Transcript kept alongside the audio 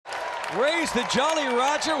Raised the Jolly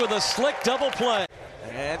Roger with a slick double play.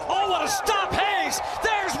 And oh, what a stop, Hayes!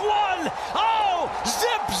 There's one! Oh,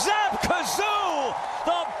 zip, zap, kazoo!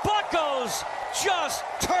 The Buccos just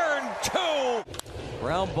turned two.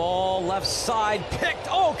 Ground ball, left side, picked.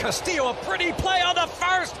 Oh, Castillo, a pretty play on the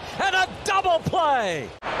first, and a double play.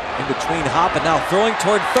 In between hop and now throwing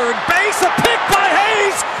toward third base, a pick by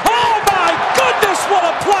Hayes! Oh my goodness, what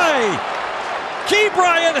a play! Key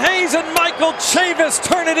Brian Hayes and Michael Chavis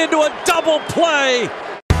turn it into a double play.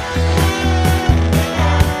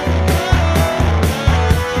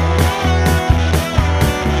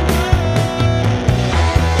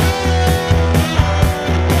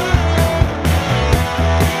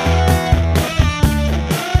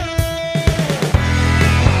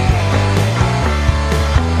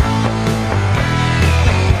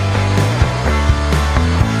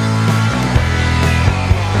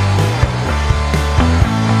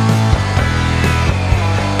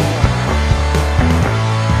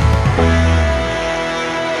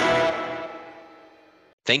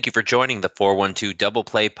 Thank you for joining the 412 Double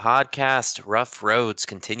Play podcast. Rough roads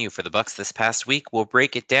continue for the Bucs this past week. We'll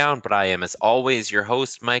break it down, but I am, as always, your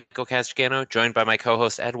host, Michael Castricano, joined by my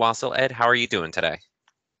co-host, Ed Wassel. Ed, how are you doing today?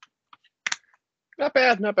 Not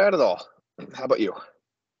bad at all. How about you?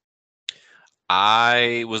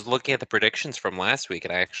 I was looking at the predictions from last week,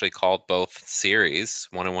 and I actually called both series,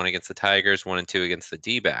 1-1 against the Tigers, 1-2 against the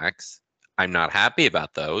Dbacks. I'm not happy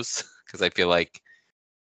about those, because I feel like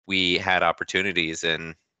we had opportunities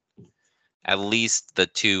in at least the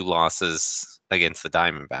two losses against the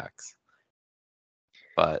Diamondbacks.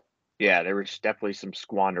 But yeah, there was definitely some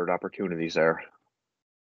squandered opportunities there.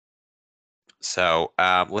 So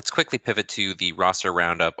let's quickly pivot to the roster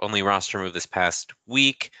roundup. Only roster move this past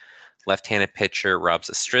week. Left-handed pitcher Rob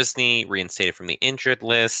Zastryzny reinstated from the injured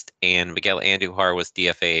list, and Miguel Andujar was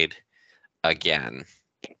DFA'd again.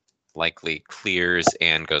 Likely clears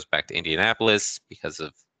and goes back to Indianapolis because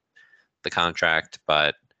of the contract,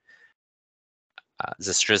 but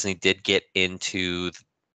Zastryzny did get into,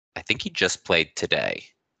 I think he just played today.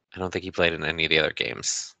 I don't think he played in any of the other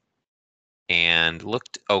games. And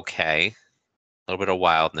looked okay. A little bit of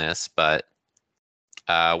wildness, but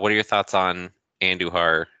what are your thoughts on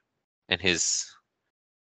Andujar and his...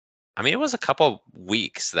 I mean, it was a couple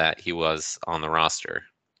weeks that he was on the roster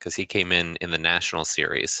because he came in the National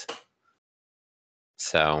Series.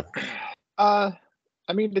 So...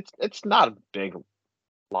 I mean, it's not a big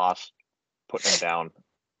loss putting him down.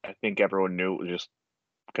 I think everyone knew it was just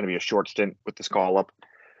going to be a short stint with this call-up.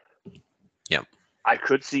 Yep. I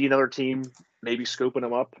could see another team maybe scooping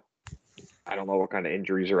him up. I don't know what kind of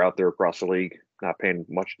injuries are out there across the league. Not paying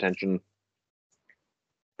much attention.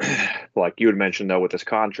 Like you had mentioned, though, with this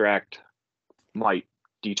contract, might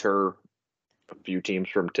deter a few teams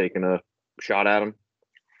from taking a shot at him.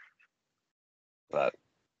 But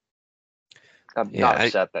I'm not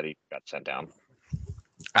upset that he got sent down.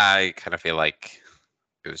 I kind of feel like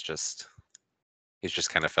he's just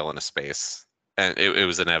kind of fell into space, and it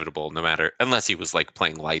was inevitable, no matter, unless he was like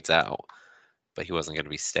playing lights out, but he wasn't going to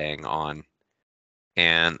be staying on.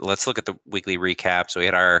 And let's look at the weekly recap. So we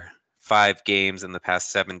had our 5 games in the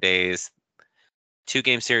past 7 days.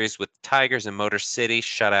 2-game series with Tigers and Motor City,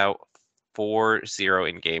 shutout 4-0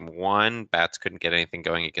 in game 1. Bats couldn't get anything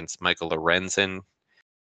going against Michael Lorenzen.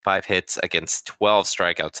 5 hits against 12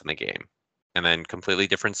 strikeouts in the game. And then completely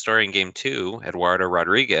different story in game 2. Eduardo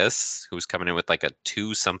Rodriguez, who was coming in with like a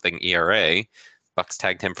 2-something ERA. Bucs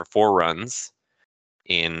tagged him for 4 runs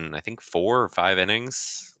in, I think, 4 or 5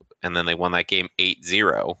 innings. And then they won that game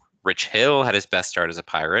 8-0. Rich Hill had his best start as a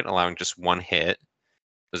Pirate, allowing just 1 hit. It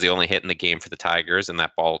was the only hit in the game for the Tigers, and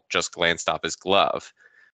that ball just glanced off his glove.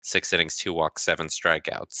 6 innings, 2 walks, 7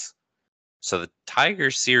 strikeouts. So the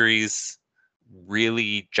Tigers series...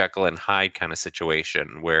 really Jekyll and Hyde kind of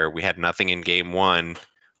situation where we had nothing in game 1,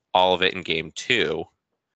 all of it in game 2.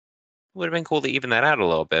 Would have been cool to even that out a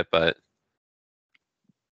little bit, but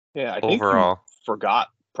yeah, I overall, think you forgot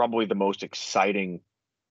probably the most exciting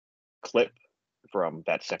clip from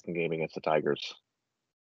that second game against the Tigers.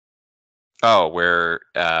 Oh, where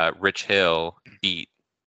Rich Hill beat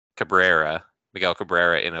Miguel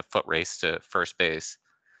Cabrera in a foot race to first base.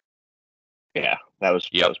 Yeah, that was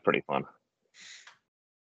pretty fun.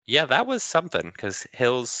 Yeah, that was something, because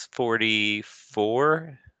Hill's 43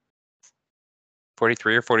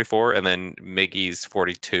 or 44, and then Miggy's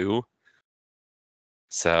 42.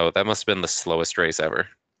 So that must have been the slowest race ever.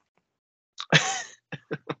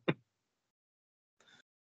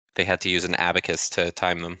 They had to use an abacus to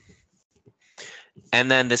time them.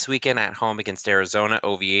 And then this weekend at home against Arizona,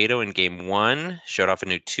 Oviedo in game 1 showed off a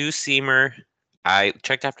new 2-seamer. I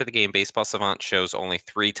checked after the game. Baseball Savant shows only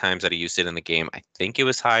 3 times that he used it in the game. I think it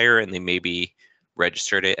was higher, and they maybe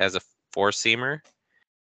registered it as a 4-seamer.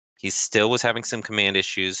 He still was having some command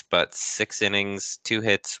issues, but 6 innings, 2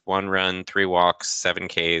 hits, 1 run, 3 walks, 7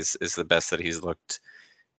 Ks is the best that he's looked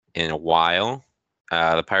in a while.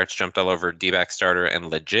 The Pirates jumped all over Dbacks starter and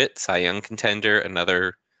legit Cy Young contender,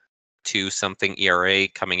 another 2-something ERA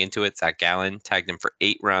coming into it. Zach Gallen tagged him for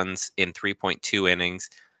 8 runs in 3.2 innings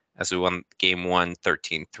as we won game 1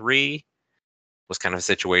 13-3. Was kind of a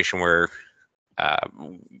situation where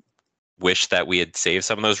wish that we had saved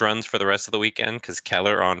some of those runs for the rest of the weekend, because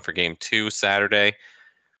Keller on for game 2 Saturday.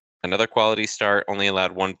 Another quality start, only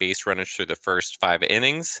allowed 1 base runner through the first 5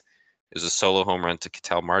 innings. It was a solo home run to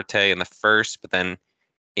Ketel Marte in the first, but then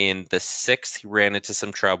in the 6th, he ran into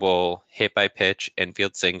some trouble, hit by pitch,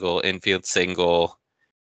 infield single, and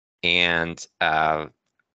I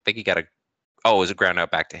think he got it was a ground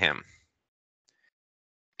out back to him.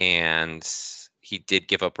 And he did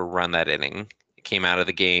give up a run that inning. It came out of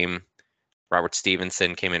the game. Robert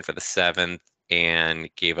Stevenson came in for the 7th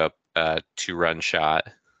and gave up a 2-run shot.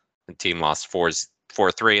 The team lost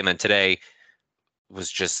 4-3, and then today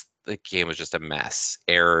the game was just a mess.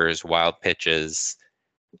 Errors, wild pitches,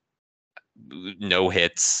 no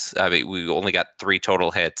hits. I mean, we only got 3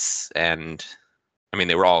 total hits, and I mean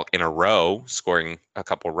they were all in a row, scoring a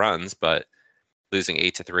couple runs, but losing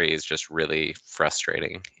 8-3 is just really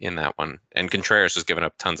frustrating in that one. And Contreras was giving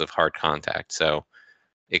up tons of hard contact, so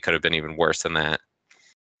it could have been even worse than that.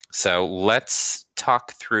 So let's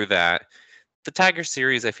talk through that. The Tiger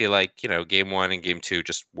series, I feel like, game 1 and game 2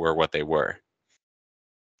 just were what they were.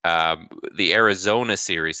 The Arizona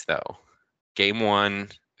series, though, game 1,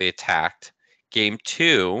 they attacked. Game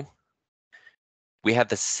 2, we had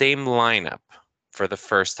the same lineup for the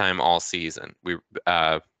first time all season.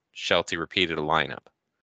 Shelty repeated a lineup.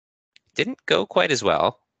 Didn't go quite as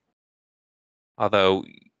well, although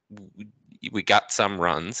we got some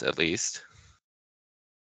runs at least.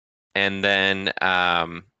 And then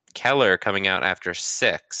Keller coming out after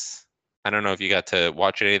 6. I don't know if you got to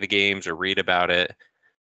watch any of the games or read about it,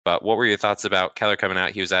 but what were your thoughts about Keller coming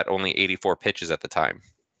out? He was at only 84 pitches at the time.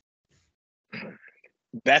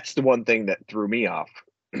 That's the one thing that threw me off,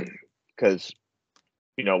 because,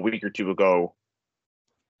 a week or 2 ago,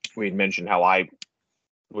 we had mentioned how I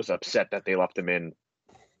was upset that they left him in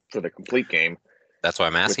for the complete game. That's why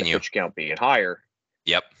I'm asking you. With the pitch count being higher.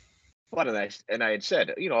 Yep. But I had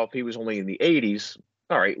said, if he was only in the 80s,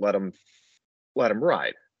 all right, let him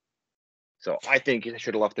ride. So I think he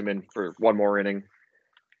should have left him in for one more inning,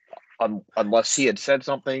 unless he had said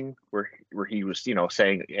something where he was,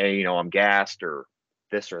 saying, hey, I'm gassed or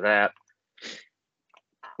this or that.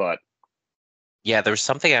 But yeah, there was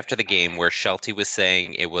something after the game where Shelty was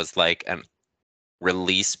saying it was like a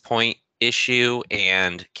release point issue,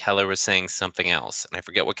 and Keller was saying something else, and I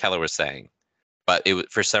forget what Keller was saying. But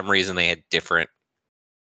for some reason they had different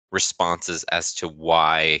responses as to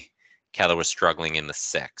why Keller was struggling in the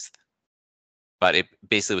 6th. But it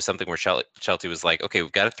basically was something where Shelty was like, okay,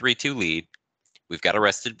 we've got a 3-2 lead. We've got a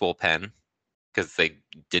rested bullpen because they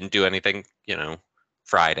didn't do anything,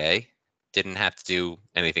 Friday. Didn't have to do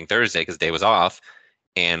anything Thursday because day was off.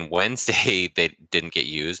 And Wednesday they didn't get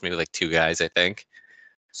used, maybe like 2 guys, I think.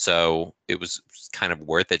 So it was kind of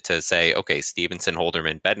worth it to say, okay, Stevenson,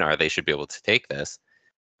 Holderman, Bednar, they should be able to take this.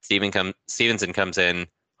 Stevenson comes in,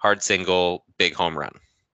 hard single, big home run.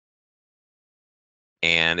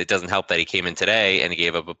 And it doesn't help that he came in today and he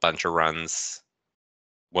gave up a bunch of runs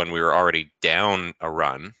when we were already down a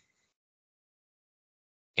run.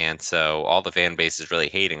 And so all the fan base is really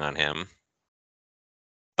hating on him.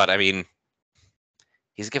 But I mean,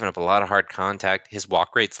 he's given up a lot of hard contact. His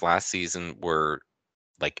walk rates last season were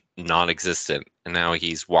like non-existent, and now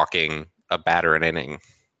he's walking a batter an inning.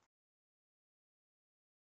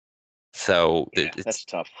 So that's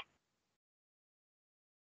tough.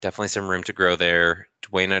 Definitely some room to grow there.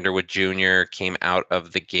 Dwayne Underwood Jr. came out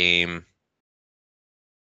of the game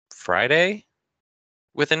Friday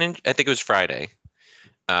with I think it was Friday.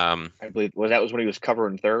 I believe that was when he was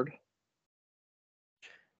covering third.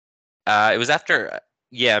 It was after,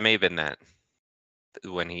 it may have been that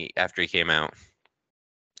after he came out.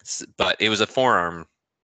 But it was a forearm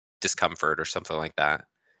discomfort or something like that.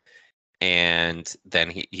 And then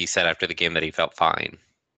he said after the game that he felt fine.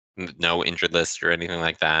 No injured list or anything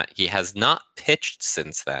like that. He has not pitched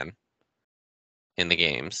since then in the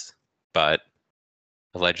games, but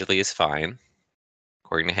allegedly is fine,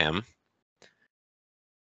 according to him.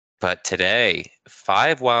 But today,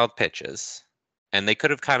 5 wild pitches, and they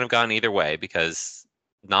could have kind of gone either way because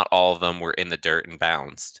not all of them were in the dirt and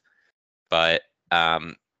bounced. But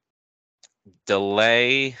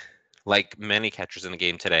Delay, like many catchers in the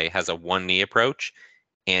game today, has a one knee approach,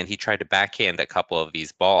 and he tried to backhand a couple of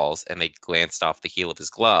these balls, and they glanced off the heel of his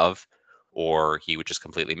glove, or he would just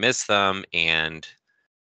completely miss them, and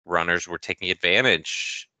runners were taking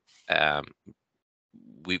advantage. Um,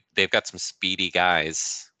 they've got some speedy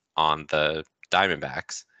guys on the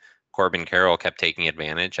Diamondbacks. Corbin Carroll kept taking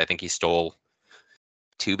advantage. I think he stole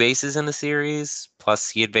 2 bases in the series, plus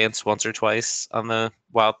he advanced once or twice on the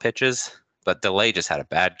wild pitches. But Delay just had a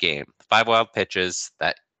bad game. 5 wild pitches,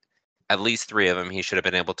 that at least 3 of them he should have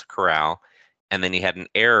been able to corral. And then he had an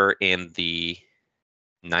error in the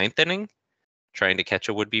 9th inning trying to catch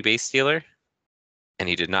a would-be base stealer, and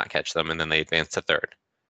he did not catch them, and then they advanced to third.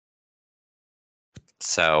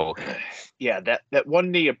 So yeah, that one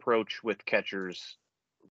knee approach with catchers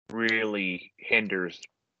really hinders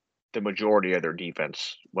the majority of their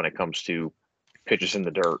defense when it comes to pitches in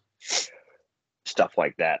the dirt, stuff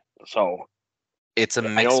like that. So it's a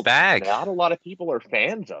I know mixed bag. not a lot of people are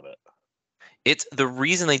fans of it. It's the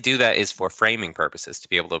reason they do that is for framing purposes, to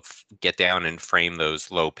be able to get down and frame those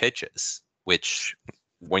low pitches, which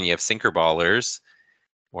when you have sinker ballers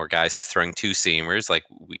or guys throwing 2-seamers, like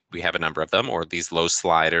we have a number of them, or these low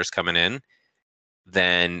sliders coming in,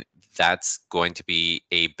 then that's going to be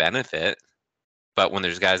a benefit. But when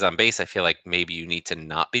there's guys on base, I feel like maybe you need to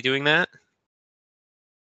not be doing that,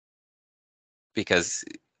 because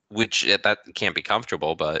that can't be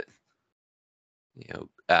comfortable. But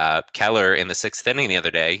Keller in the 6th inning the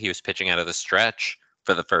other day, he was pitching out of the stretch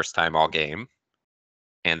for the first time all game,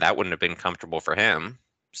 and that wouldn't have been comfortable for him.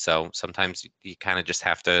 So sometimes you kind of just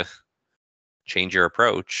have to change your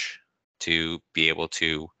approach to be able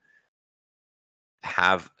to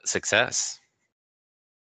have success.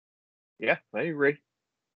 Yeah, I agree.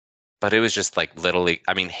 But it was just like little league.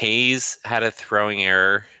 I mean, Hayes had a throwing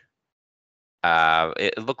error.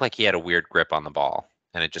 It looked like he had a weird grip on the ball,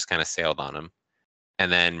 and it just kind of sailed on him. And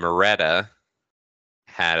then Moretta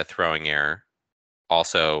had a throwing error.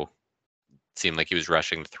 Also seemed like he was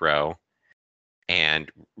rushing to throw,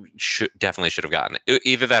 and definitely should have gotten it.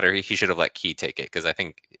 Either that or he should have let Key take it, because I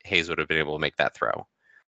think Hayes would have been able to make that throw.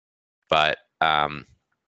 But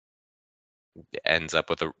ends up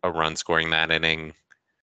with a run scoring that inning.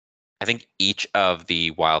 I think each of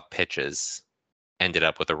the wild pitches ended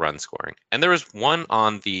up with a run scoring. And there was one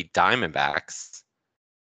on the Diamondbacks.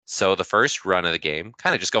 So the first run of the game,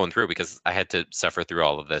 kind of just going through because I had to suffer through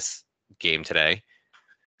all of this game today.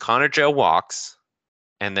 Connor Joe walks,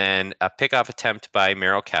 and then a pickoff attempt by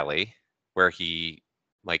Merrill Kelly, where he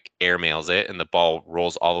like airmails it and the ball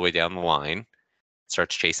rolls all the way down the line,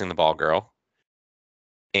 starts chasing the ball girl.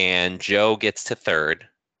 And Joe gets to third,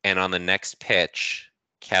 and on the next pitch,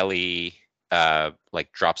 Kelly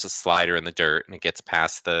like drops a slider in the dirt, and it gets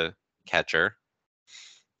past the catcher.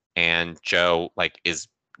 And Joe like is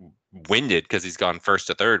winded because he's gone first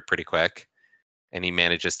to third pretty quick, and he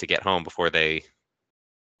manages to get home before they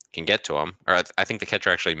can get to him. Or I think the catcher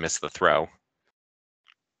actually missed the throw.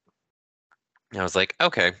 And I was like,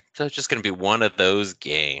 okay, so it's just going to be one of those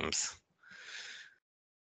games.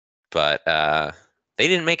 But they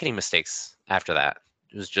didn't make any mistakes after that.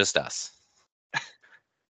 It was just us.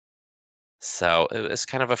 So it was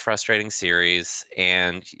kind of a frustrating series,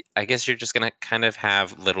 and I guess you're just going to kind of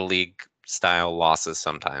have little league style losses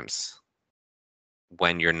sometimes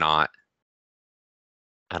when you're not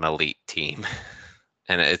an elite team.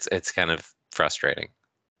 And it's kind of frustrating.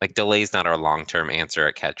 Like Delay's not our long-term answer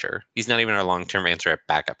at catcher. He's not even our long-term answer at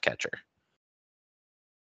backup catcher.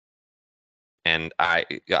 And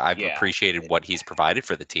I've appreciated what he's provided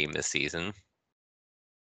for the team this season.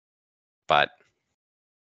 But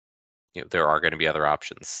there are going to be other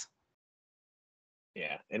options.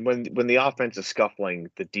 Yeah, and when the offense is scuffling,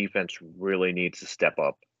 the defense really needs to step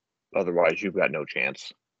up. Otherwise, you've got no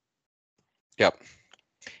chance. Yep.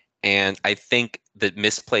 And I think the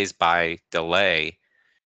misplays by Delay,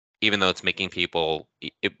 even though it's making people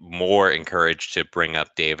more encouraged to bring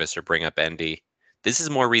up Davis or bring up Endy, this is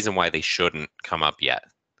more reason why they shouldn't come up yet.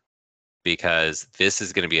 Because this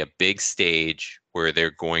is going to be a big stage where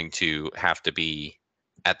they're going to have to be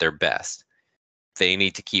at their best. They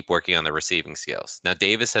need to keep working on their receiving skills. Now,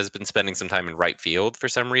 Davis has been spending some time in right field for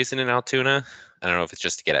some reason in Altoona. I don't know if it's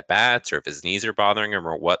just to get at bats or if his knees are bothering him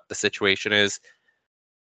or what the situation is.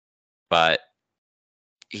 But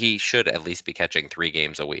he should at least be catching 3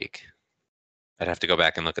 games a week. I'd have to go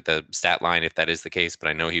back and look at the stat line if that is the case, but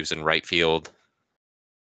I know he was in right field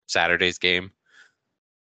Saturday's game.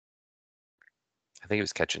 I think he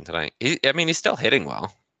was catching tonight. He's still hitting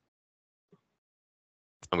well.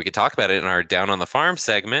 And we could talk about it in our Down on the Farm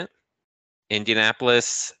segment.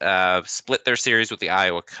 Indianapolis split their series with the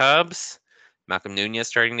Iowa Cubs. Malcolm Nunez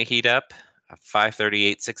starting to heat up. A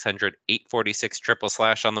 538, 600, 846 triple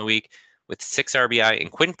slash on the week with 6 RBI. And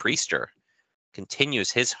Quinn Priester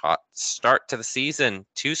continues his hot start to the season.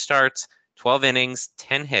 2 starts, 12 innings,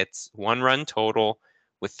 10 hits, 1 run total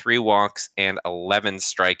with 3 walks and 11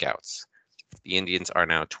 strikeouts. The Indians are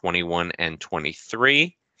now 21 and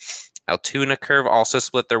 23. Altoona Curve also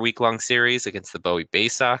split their week-long series against the Bowie Bay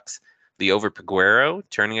Sox. Liover Peguero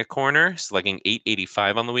turning a corner, slugging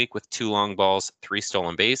 .885 on the week with 2 long balls, 3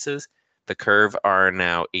 stolen bases. The Curve are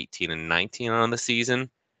now 18 and 19 on the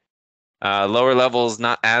season. Lower levels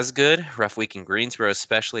not as good. Rough week in Greensboro,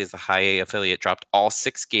 especially as the High A affiliate dropped all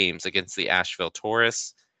 6 games against the Asheville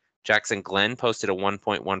Taurus. Jackson Glenn posted a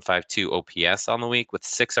 1.152 OPS on the week with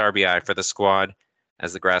 6 RBI for the squad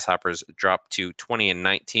as the Grasshoppers dropped to 20 and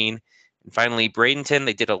 19. And finally, Bradenton,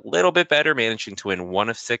 they did a little bit better, managing to win 1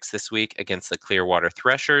 of 6 this week against the Clearwater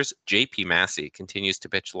Threshers. JP Massey continues to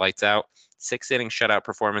pitch lights out. 6-inning shutout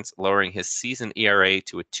performance, lowering his season ERA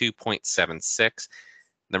to a 2.76.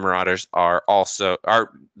 The Marauders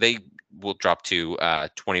they will drop to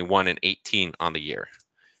 21 and 18 on the year.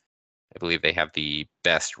 I believe they have the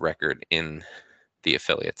best record in the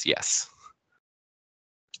affiliates. Yes.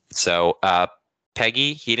 So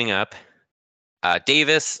Peggy heating up.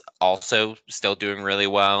 Davis also still doing really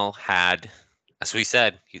well. Had, as we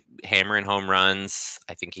said, hammering home runs.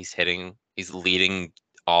 I think he's leading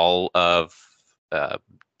all of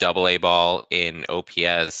AA ball in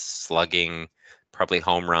OPS, slugging, probably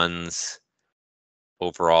home runs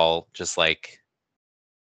overall, just like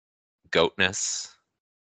goatness.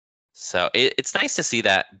 So it's nice to see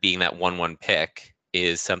that being that 1-1 pick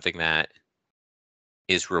is something that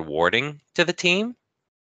is rewarding to the team.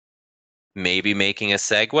 Maybe making a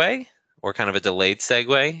segue or kind of a delayed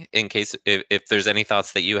segue in case if there's any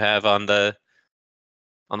thoughts that you have on the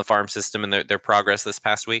farm system and their progress this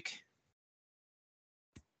past week.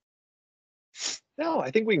 No, I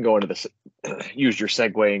think we can go into this, use your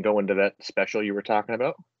segue and go into that special you were talking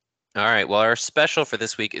about. All right. Well, our special for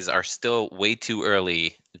this week is our still way too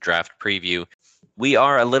early draft preview. We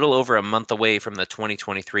are a little over a month away from the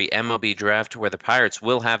 2023 MLB draft, where the Pirates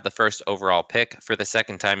will have the first overall pick for the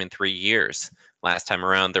second time in 3 years. Last time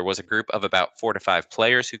around, there was a group of about 4 to 5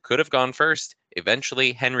 players who could have gone first.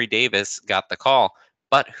 Eventually, Henry Davis got the call,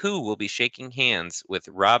 but who will be shaking hands with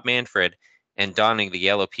Rob Manfred and donning the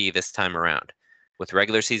yellow P this time around? With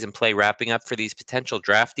regular season play wrapping up for these potential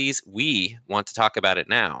draftees, we want to talk about it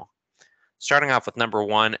now. Starting off with number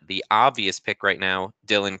 1, the obvious pick right now,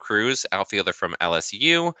 Dylan Cruz, outfielder from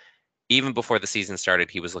LSU. Even before the season started,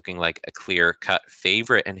 he was looking like a clear-cut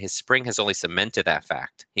favorite, and his spring has only cemented that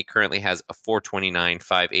fact. He currently has a 429,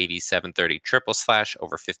 580, 730 triple slash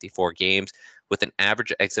over 54 games with an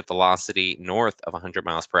average exit velocity north of 100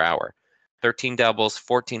 miles per hour. 13 doubles,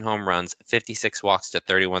 14 home runs, 56 walks to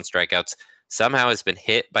 31 strikeouts. Somehow has been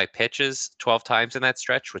hit by pitches 12 times in that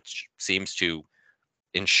stretch, which seems to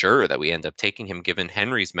ensure that we end up taking him given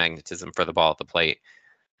Henry's magnetism for the ball at the plate.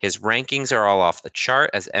 His rankings are all off the chart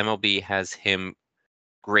as MLB has him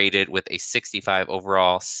graded with a 65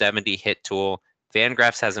 overall, 70 hit tool.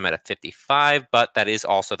 Fangraphs has him at a 55, but that is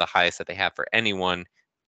also the highest that they have for anyone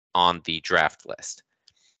on the draft list.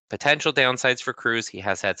 Potential downsides for Cruz, he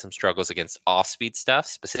has had some struggles against off-speed stuff,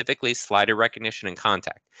 specifically slider recognition and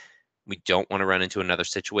contact. We don't want to run into another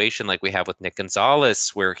situation like we have with Nick Gonzalez,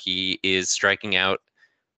 where he is striking out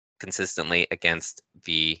consistently against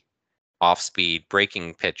the off-speed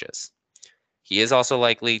breaking pitches. He is also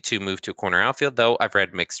likely to move to a corner outfield, though I've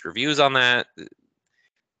read mixed reviews on that.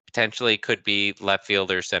 Potentially could be left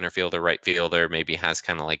fielder, center fielder, right fielder, maybe has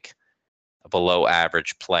kind of like a below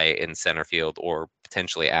average play in center field or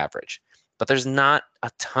potentially average. But there's not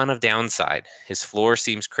a ton of downside. His floor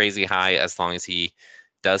seems crazy high as long as he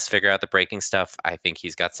does figure out the breaking stuff. I think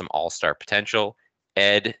he's got some all-star potential.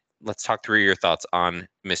 Ed, let's talk through your thoughts on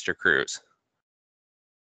Mr. Cruz.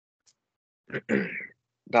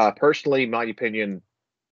 Personally, my opinion,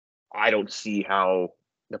 I don't see how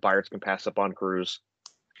the Pirates can pass up on Cruz.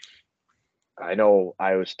 I know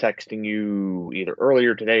I was texting you either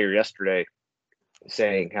earlier today or yesterday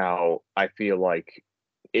saying how I feel like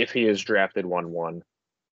if he is drafted 1-1,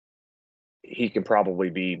 he can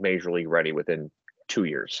probably be major league ready within 2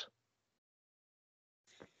 years.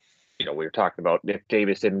 We were talking about if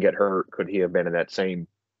Davis didn't get hurt, could he have been in that same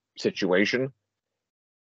situation?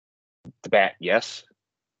 The bat, yes.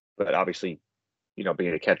 But obviously,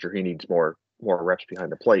 being a catcher, he needs more reps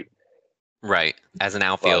behind the plate. Right. As an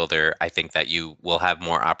outfielder, I think that you will have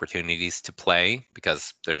more opportunities to play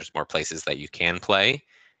because there's more places that you can play,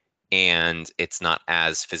 and it's not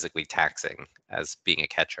as physically taxing as being a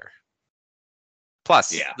catcher.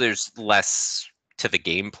 Plus, Yeah. there's less to the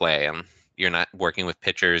gameplay, and you're not working with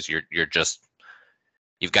pitchers. You're just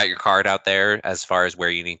you've got your card out there as far as where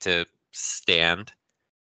you need to stand,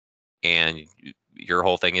 and your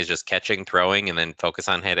whole thing is just catching, throwing, and then focus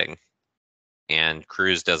on hitting. And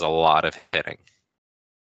Cruz does a lot of hitting.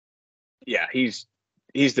 Yeah, he's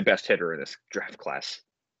the best hitter in this draft class,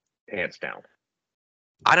 hands down.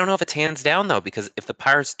 I don't know if it's hands down though, because if the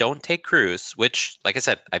Pirates don't take Cruz, which, like I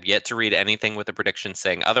said, I've yet to read anything with the prediction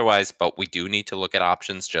saying otherwise, but we do need to look at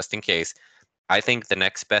options just in case. I think the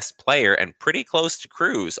next best player, and pretty close to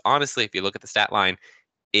Cruz, honestly, if you look at the stat line,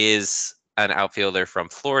 is an outfielder from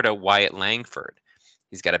Florida, Wyatt Langford.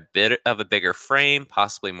 He's got a bit of a bigger frame,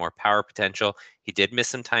 possibly more power potential. He did miss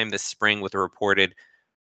some time this spring with a reported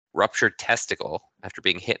ruptured testicle after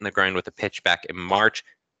being hit in the groin with a pitch back in March.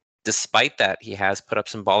 Despite that, he has put up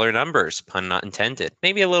some baller numbers, pun not intended,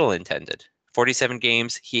 maybe a little intended. 47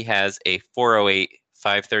 games, he has a 408,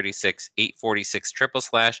 536, 846 triple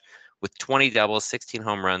slash with 20 doubles, 16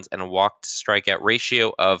 home runs, and a walk to strikeout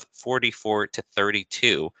ratio of 44 to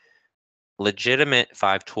 32. Legitimate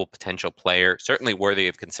five-tool potential player, certainly worthy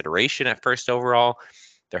of consideration at first overall.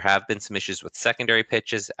 There have been some issues with secondary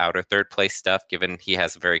pitches, outer third place stuff, given he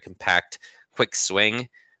has a very compact, quick swing.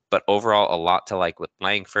 But overall, a lot to like with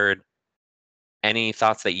Langford. Any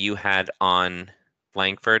thoughts that you had on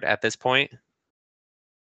Langford at this point?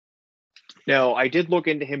 Now, I did look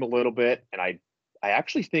into him a little bit, and I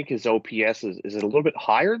actually think his OPS is it a little bit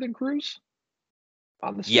higher than Cruz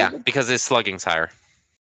on the Yeah, season? because his slugging's higher.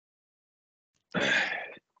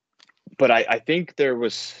 But I think there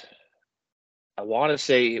was, I want to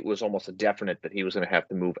say it was almost a definite that he was going to have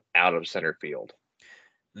to move out of center field.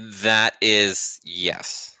 That is,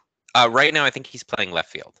 yes. Right now, I think he's playing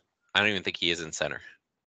left field. I don't even think he is in center.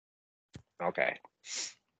 Okay.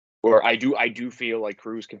 Or I do feel like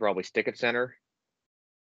Cruz can probably stick at center.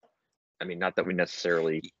 I mean, not that we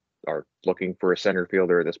necessarily are looking for a center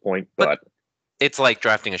fielder at this point, but it's like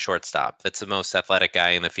drafting a shortstop. That's the most athletic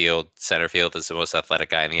guy in the field. Center field is the most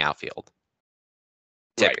athletic guy in the outfield.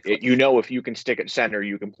 right. Typically. If you can stick at center,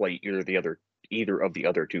 you can play either of the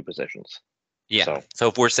other two positions. Yeah. So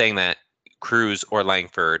if we're saying that Cruz or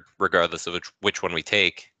Langford, regardless of which one we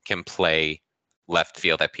take, can play left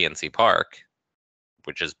field at PNC Park,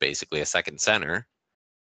 which is basically a second center,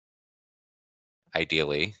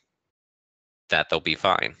 ideally, that they'll be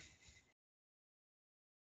fine.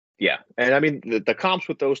 Yeah, and I mean the comps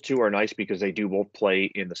with those two are nice because they do both play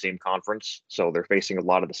in the same conference, so they're facing a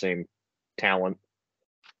lot of the same talent.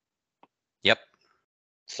 Yep.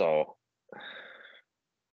 So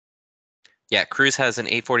yeah, Cruz has an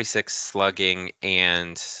 846 slugging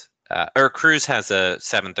and or Cruz has a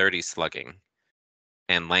 730 slugging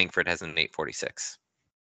and Langford has an 846.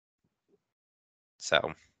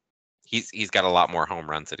 So he's got a lot more home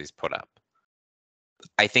runs that he's put up.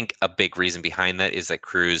 I think a big reason behind that is that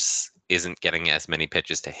Cruz isn't getting as many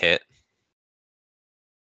pitches to hit.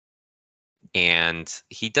 And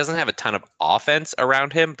he doesn't have a ton of offense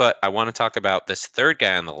around him, but I want to talk about this third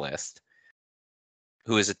guy on the list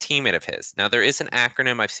who is a teammate of his. Now, there is an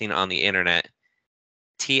acronym I've seen on the internet,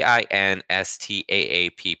 TINSTAAPP.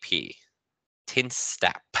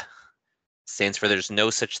 TINSTAP. Stands for there's no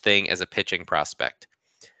such thing as a pitching prospect.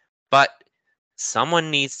 But someone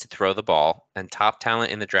needs to throw the ball, and top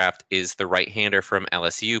talent in the draft is the right-hander from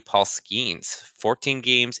LSU, Paul Skeens. 14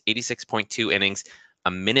 games, 86.2 innings,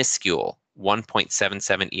 a minuscule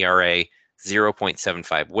 1.77 ERA,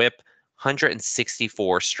 0.75 whip,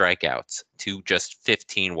 164 strikeouts to just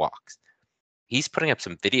 15 walks. He's putting up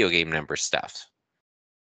some video game number stuff.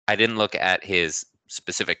 I didn't look at his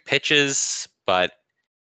specific pitches, but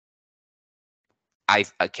I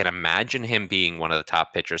can imagine him being one of the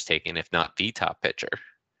top pitchers taken, if not the top pitcher.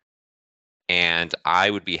 And I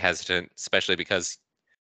would be hesitant, especially because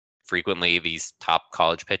frequently these top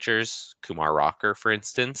college pitchers, Kumar Rocker, for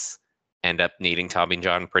instance, end up needing Tommy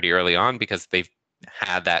John pretty early on because they've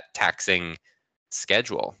had that taxing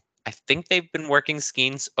schedule. I think they've been working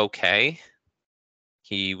Skeens okay.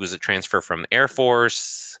 He was a transfer from the Air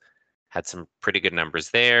Force, had some pretty good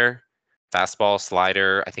numbers there. Fastball,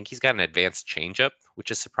 slider. I think he's got an advanced changeup,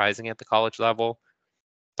 which is surprising at the college level.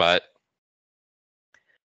 But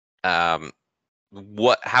how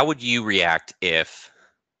would you react if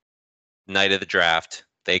night of the draft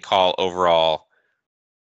they call overall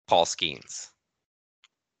Paul Skeens?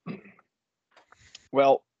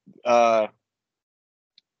 well, right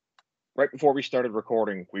before we started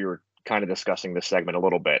recording, we were kind of discussing this segment a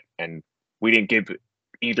little bit, and we didn't give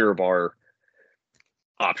either of our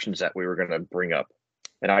options that we were going to bring up.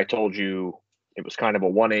 And I told you it was kind of a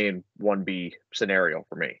 1A and 1B scenario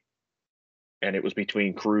for me. and it was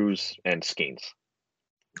between Cruz and Skeens.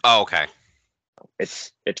 Oh, okay.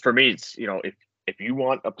 It's for me. It's if you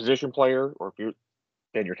want a position player, or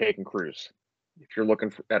then you're taking Cruz. If you're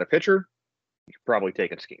looking at a pitcher, you're probably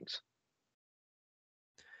taking Skeens.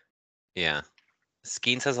 Yeah.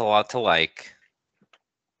 Skeens has a lot to like.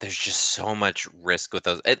 There's just so much risk with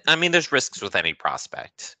those. I mean, there's risks with any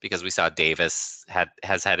prospect because we saw Davis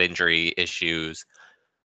has had injury issues.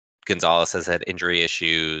 Gonzalez has had injury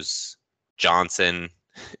issues. Johnson,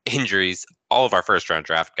 injuries. All of our first round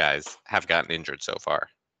draft guys have gotten injured so far.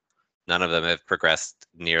 None of them have progressed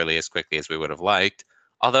nearly as quickly as we would have liked.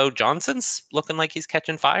 Although Johnson's looking like he's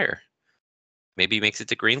catching fire. Maybe he makes it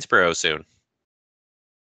to Greensboro soon.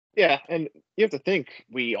 Yeah, and you have to think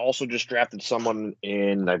we also just drafted someone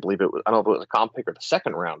in, I believe it was, I don't know if it was a comp pick or the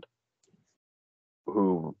second round,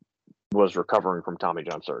 who was recovering from Tommy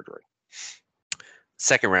John surgery.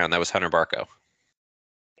 Second round, that was Hunter Barco.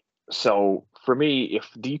 So for me, if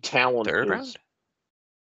the talent Third is round?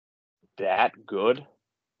 that good,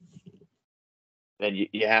 then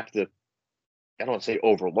you have to, I don't want to say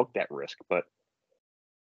overlook that risk, but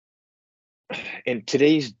in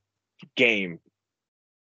today's game,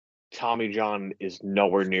 Tommy John is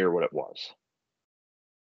nowhere near what it was.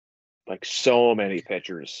 Like so many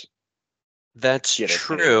pitchers. That's get it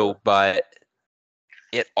true, anymore. but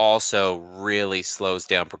it also really slows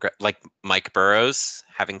down. Like Mike Burrows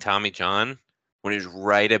having Tommy John when he's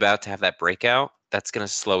right about to have that breakout, that's going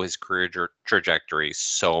to slow his career trajectory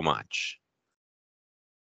so much.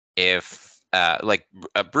 If like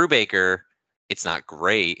Brubaker, it's not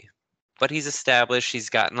great, but he's established. He's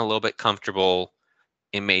gotten a little bit comfortable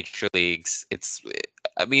in major leagues.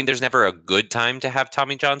 I mean, there's never a good time to have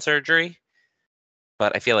Tommy John surgery,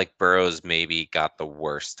 but I feel like Burrows maybe got the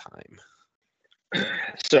worst time.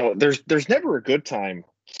 So there's never a good time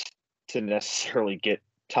to necessarily get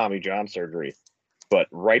Tommy John surgery, but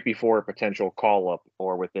right before a potential call up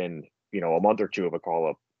or within a month or two of a call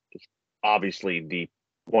up is obviously the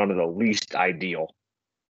one of the least ideal,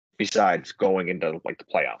 besides going into like the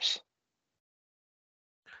playoffs.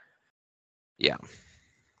 Yeah.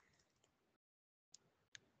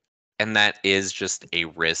 And that is just a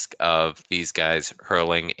risk of these guys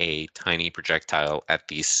hurling a tiny projectile at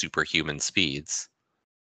these superhuman speeds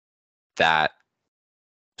that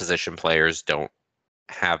position players don't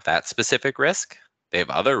have that specific risk. They have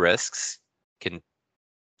other risks. Can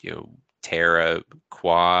tear a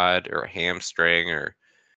quad or a hamstring or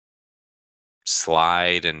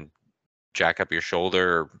slide and jack up your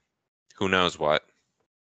shoulder or who knows what.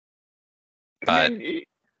 But I mean,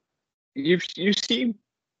 you see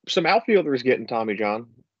some outfielders getting Tommy John.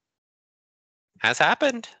 has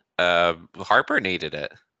happened. Harper needed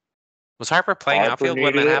it. Was Harper playing Harper outfield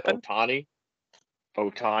when needed that it. happened?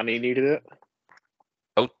 Ohtani needed it.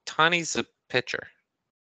 Ohtani's a pitcher.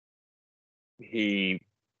 He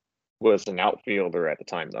was an outfielder at the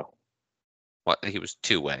time, though. What, he was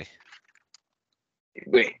two-way.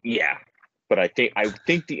 Yeah, but I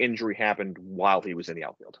think the injury happened while he was in the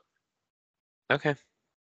outfield. Okay.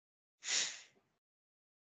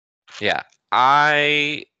 Yeah.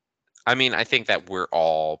 I mean, I think that we're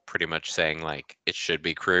all pretty much saying like it should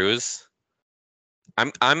be Cruz.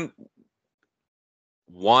 I'm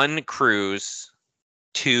 1 Cruz,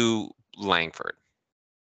 2 Langford.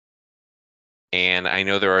 And I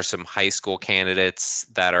know there are some high school candidates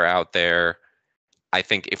that are out there. I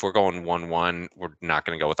think if we're going 1-1, we're not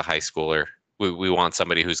going to go with a high schooler. We want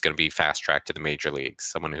somebody who's going to be fast tracked to the major leagues,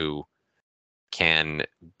 someone who can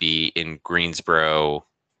be in Greensboro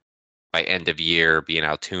by end of year, be in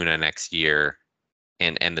Altoona next year,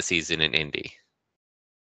 and end the season in Indy.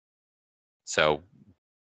 So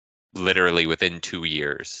literally within 2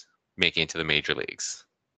 years, making it to the major leagues,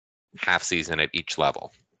 half season at each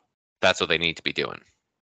level. That's what they need to be doing.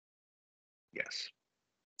 Yes.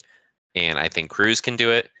 And I think Cruz can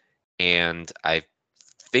do it. And I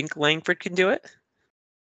think Langford can do it.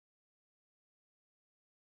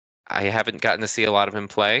 I haven't gotten to see a lot of him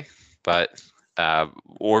play, but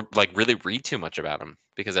or like really read too much about him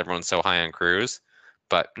because everyone's so high on Cruz.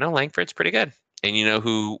 But no, Langford's pretty good. And you know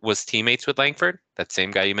who was teammates with Langford? That same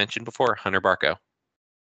guy you mentioned before, Hunter Barco,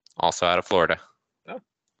 also out of Florida. Oh,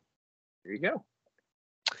 there you go.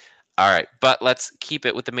 All right, but let's keep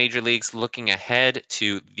it with the major leagues. Looking ahead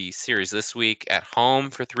to the series this week at home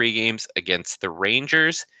for 3 games against the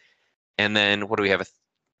Rangers. And then what do we have?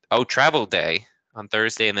 Travel day on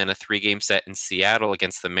Thursday, and then a 3-game set in Seattle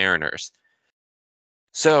against the Mariners.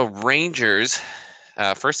 So Rangers,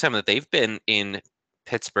 first time that they've been in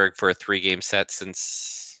Pittsburgh for a 3-game set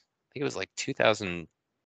since I think it was like 2012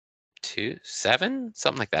 7,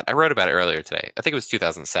 something like that. I wrote about it earlier today. I think it was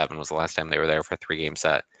 2007 was the last time they were there for a 3-game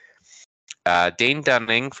set. Dane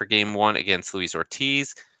Dunning for game 1 against Luis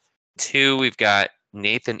Ortiz. 2, we've got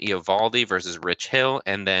Nathan Eovaldi versus Rich Hill,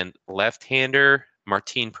 and then left-hander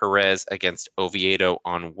Martin Perez against Oviedo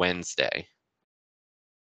on Wednesday.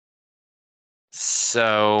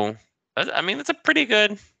 So, I mean, it's a pretty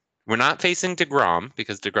good. We're not facing DeGrom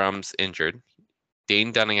because DeGrom's injured.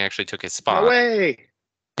 Dane Dunning actually took his spot. No way.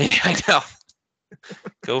 I know.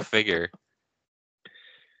 Go figure.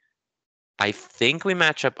 I think we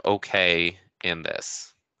match up okay in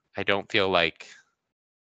this. I don't feel like,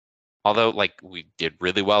 although like we did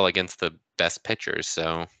really well against the best pitchers,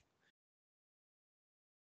 so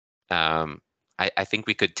I think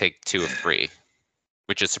we could take 2 of 3,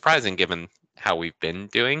 which is surprising given how we've been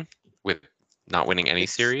doing with not winning any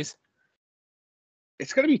series.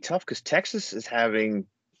 It's going to be tough because Texas is having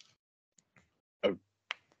a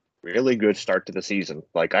really good start to the season.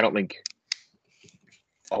 Like, I don't think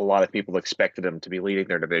a lot of people expected them to be leading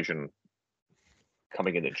their division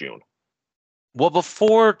coming into June. Well,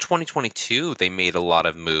 before 2022, they made a lot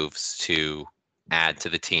of moves to add to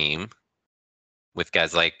the team with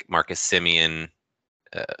guys like Marcus Simeon,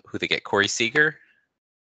 who they get, Corey Seager.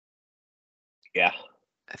 Yeah.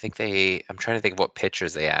 I think I'm trying to think of what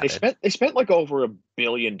pitchers they added. They spent like over $1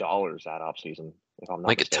 billion that offseason, if I'm not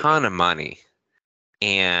like mistaken. A ton of money.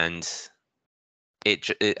 And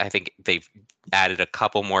I think they've added a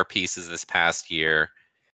couple more pieces this past year.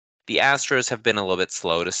 The Astros have been a little bit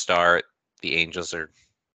slow to start. The Angels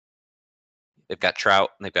they've got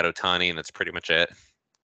Trout and they've got Ohtani, and that's pretty much it.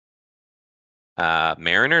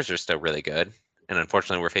 Mariners are still really good, and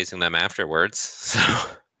unfortunately we're facing them afterwards. So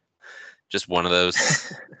just one of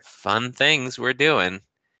those fun things we're doing.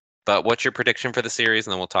 But what's your prediction for the series?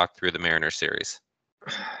 And then we'll talk through the Mariners series.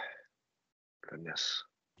 Goodness.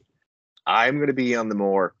 I'm going to be on the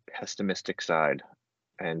more pessimistic side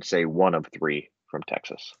and say 1 of 3 from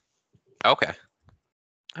Texas. Okay.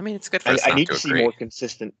 I mean, it's good for us I not need to to see agree. more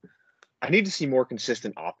consistent. I need to see more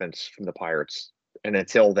consistent offense from the Pirates, and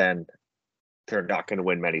until then, they're not going to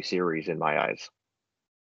win many series in my eyes.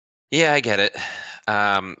 Yeah, I get it.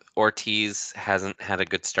 Ortiz hasn't had a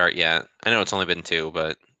good start yet. I know it's only been 2,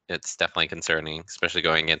 but it's definitely concerning, especially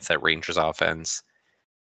going against that Rangers offense.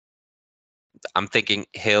 I'm thinking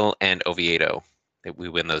Hill and Oviedo, that we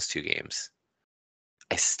win those 2 games.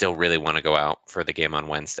 I still really want to go out for the game on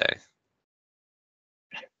Wednesday.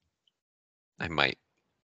 I might.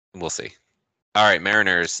 We'll see. All right,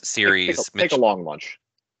 Mariners series. Take a long lunch.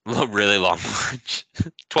 Really long lunch.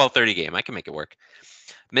 12:30 game. I can make it work.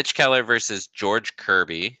 Mitch Keller versus George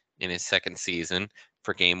Kirby in his second season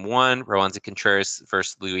for game 1. Roansy Contreras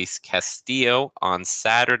versus Luis Castillo on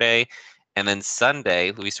Saturday. And then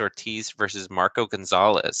Sunday, Luis Ortiz versus Marco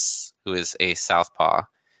Gonzalez, who is a southpaw.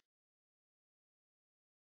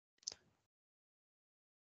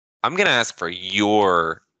 I'm going to ask for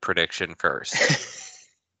your prediction first.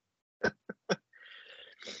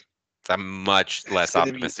 I'm much less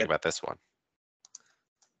optimistic about this one.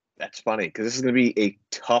 That's funny because this is going to be a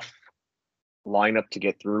tough lineup to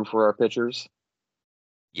get through for our pitchers.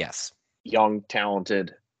 Yes. Young,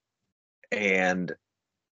 talented, and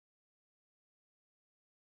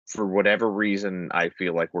for whatever reason, I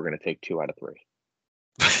feel like we're going to take 2 out of 3.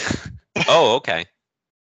 Oh, okay.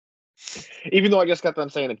 Even though I just got done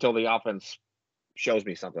saying until the offense shows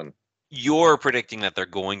me something. You're predicting that they're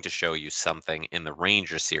going to show you something in the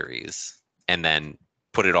Ranger series and then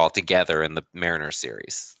put it all together in the Mariners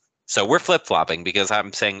series. So we're flip-flopping because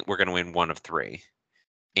I'm saying we're going to win 1 of 3.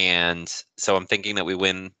 And so I'm thinking that we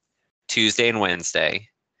win Tuesday and Wednesday,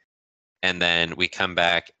 and then we come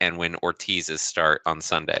back and win Ortiz's start on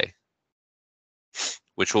Sunday,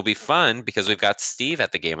 which will be fun because we've got Steve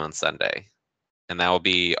at the game on Sunday. And that will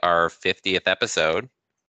be our 50th episode.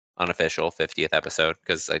 Unofficial 50th episode,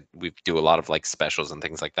 because we do a lot of like specials and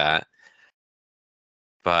things like that.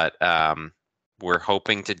 But we're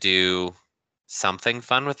hoping to do something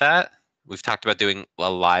fun with that. We've talked about doing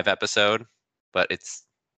a live episode, but it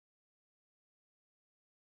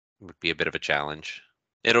would be a bit of a challenge.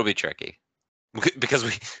 It'll be tricky because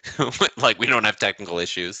we don't have technical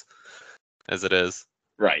issues as it is.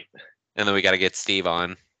 Right. And then we got to get Steve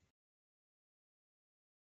on.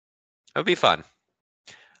 It would be fun.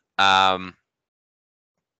 So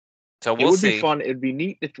we'll see. It would be fun. It'd be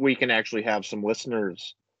neat if we can actually have some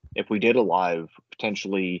listeners, if we did a live,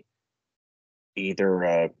 potentially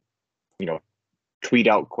either, tweet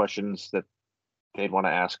out questions that they'd want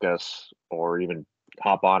to ask us, or even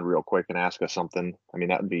hop on real quick and ask us something. I mean,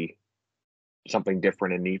 that would be something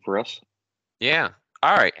different and neat for us. Yeah.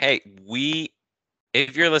 All right. Hey, we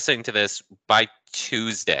if you're listening to this by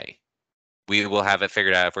Tuesday, we will have it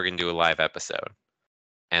figured out if we're going to do a live episode.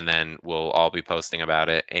 And then we'll all be posting about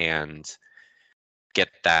it and get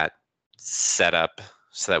that set up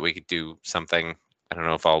so that we could do something. I don't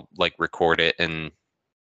know if I'll like record it and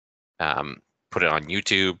put it on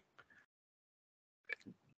YouTube.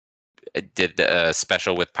 I did a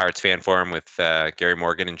special with Pirates Fan Forum with Gary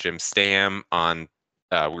Morgan and Jim Stam on.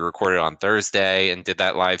 We recorded on Thursday and did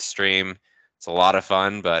that live stream. It's a lot of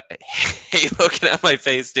fun, but I hate looking at my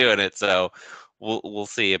face doing it. So we'll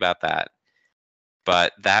see about that.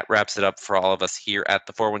 But that wraps it up for all of us here at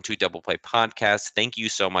the 412 Double Play podcast. Thank you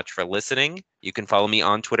so much for listening. You can follow me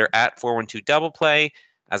on Twitter at 412 Double Play.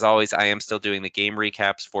 As always, I am still doing the game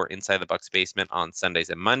recaps for Inside the Bucs Basement on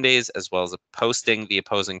Sundays and Mondays, as well as posting the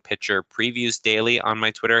opposing pitcher previews daily on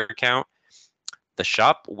my Twitter account. The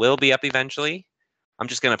shop will be up eventually. I'm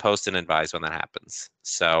just going to post and advise when that happens.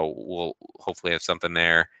 So we'll hopefully have something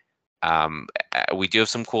there. We do have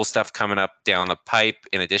some cool stuff coming up down the pipe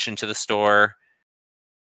in addition to the store.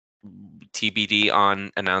 TBD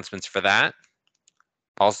on announcements for that.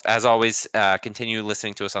 Also, as always, continue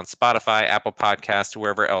listening to us on Spotify, Apple Podcasts,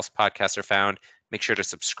 wherever else podcasts are found. Make sure to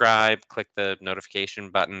subscribe, click the notification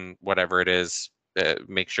button, whatever it is.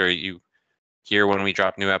 Make sure you hear when we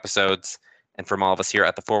drop new episodes. And from all of us here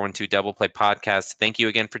at the 412 Double Play podcast, thank you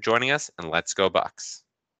again for joining us, and let's go Bucs.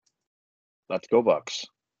 Let's go Bucs.